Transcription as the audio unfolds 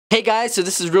Hey guys, so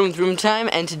this is Room Time,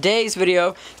 and today's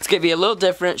video is going to be a little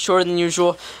different, shorter than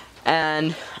usual,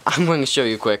 and I'm going to show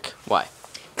you quick why.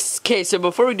 Okay, so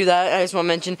before we do that, I just want to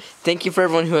mention thank you for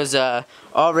everyone who has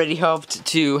already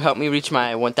helped me reach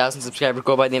my 1,000 subscriber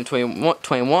goal by the end of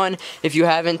 2021. If you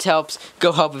haven't helped,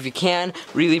 go help if you can.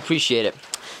 Really appreciate it.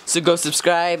 So go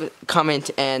subscribe,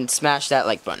 comment, and smash that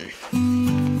like button.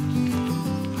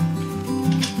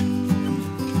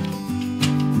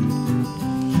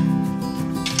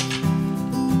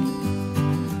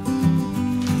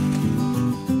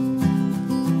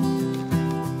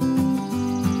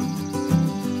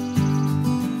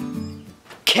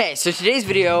 Okay, so today's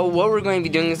video, what we're going to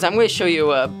be doing is I'm going to show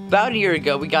you about a year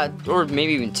ago we got, or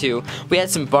maybe even two, we had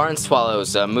some barn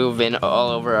swallows move in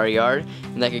all over our yard,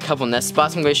 and like a couple nest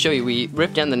spots. I'm going to show you, we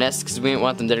ripped down the nest because we didn't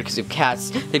want them there because we have cats,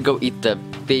 they'd go eat the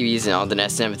babies and all the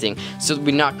nests and everything, so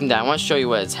we knocked them down. I want to show you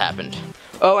what has happened.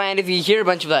 Oh, and if you hear a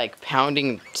bunch of like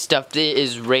pounding stuff, it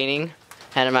is raining,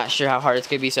 and I'm not sure how hard it's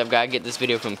going to be, so I've got to get this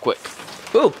video from quick.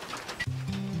 Ooh!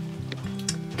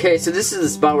 Okay, so this is the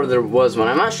spot where there was one.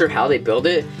 I'm not sure how they built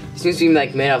it. It seems to be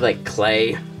like made out of like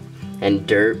clay and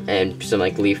dirt and some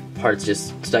like leaf parts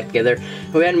just stuck together.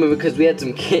 And we had to move it because we had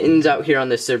some kittens out here on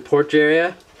this third porch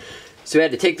area. So we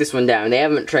had to take this one down. They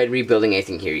haven't tried rebuilding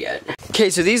anything here yet. Okay,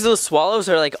 so these little swallows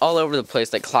are like all over the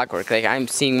place like clockwork. Like I'm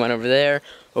seeing one over there,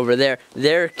 over there.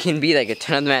 There can be like a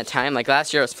ton of them at a time. Like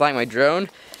last year I was flying my drone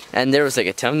and there was like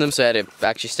a ton of them, so I had to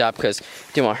actually stop because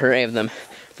I didn't want to hurt any of them.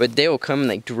 But they will come in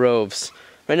like droves.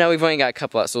 Right now we've only got a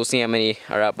couple out, so we'll see how many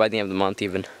are out by the end of the month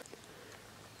even.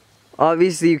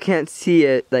 Obviously you can't see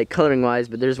it like coloring wise,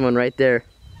 but there's one right there.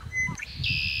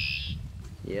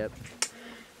 Yep.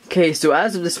 Okay, so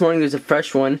as of this morning there's a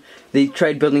fresh one. They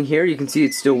tried building here, you can see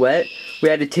it's still wet. We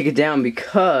had to take it down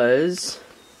because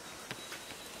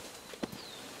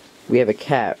we have a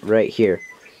cat right here.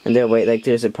 And they'll wait, like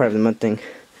there's a part of the month thing.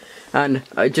 And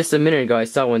just a minute ago I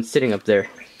saw one sitting up there.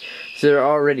 So they're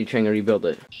already trying to rebuild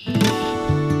it.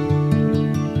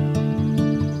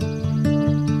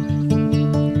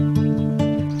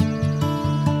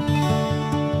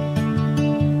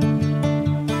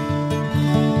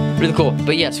 Really cool.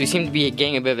 But yes, we seem to be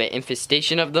getting a bit of an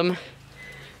infestation of them.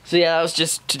 So yeah, that was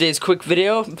just today's quick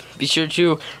video. Be sure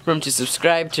to remember to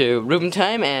subscribe to Room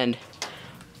Time, and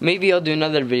maybe I'll do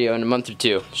another video in a month or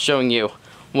two showing you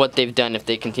what they've done if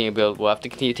they continue to build. We'll have to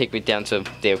continue to take it down so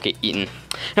they don't get eaten.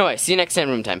 Anyway, see you next time,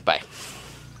 Room Time. Bye.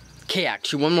 Okay,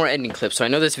 actually, one more ending clip. So I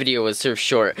know this video was sort of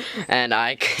short, and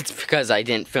it's because I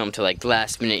didn't film till like the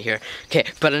last minute here. Okay,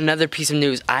 but another piece of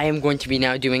news. I am going to be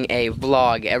now doing a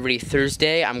vlog every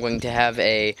Thursday. I'm going to have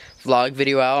a vlog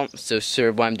video out, so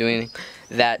sort of what I'm doing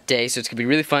that day. So it's going to be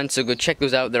really fun, so go check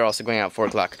those out. They're also going out at 4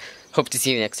 o'clock. Hope to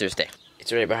see you next Thursday.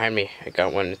 It's right behind me. I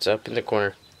got one. It's up in the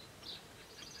corner.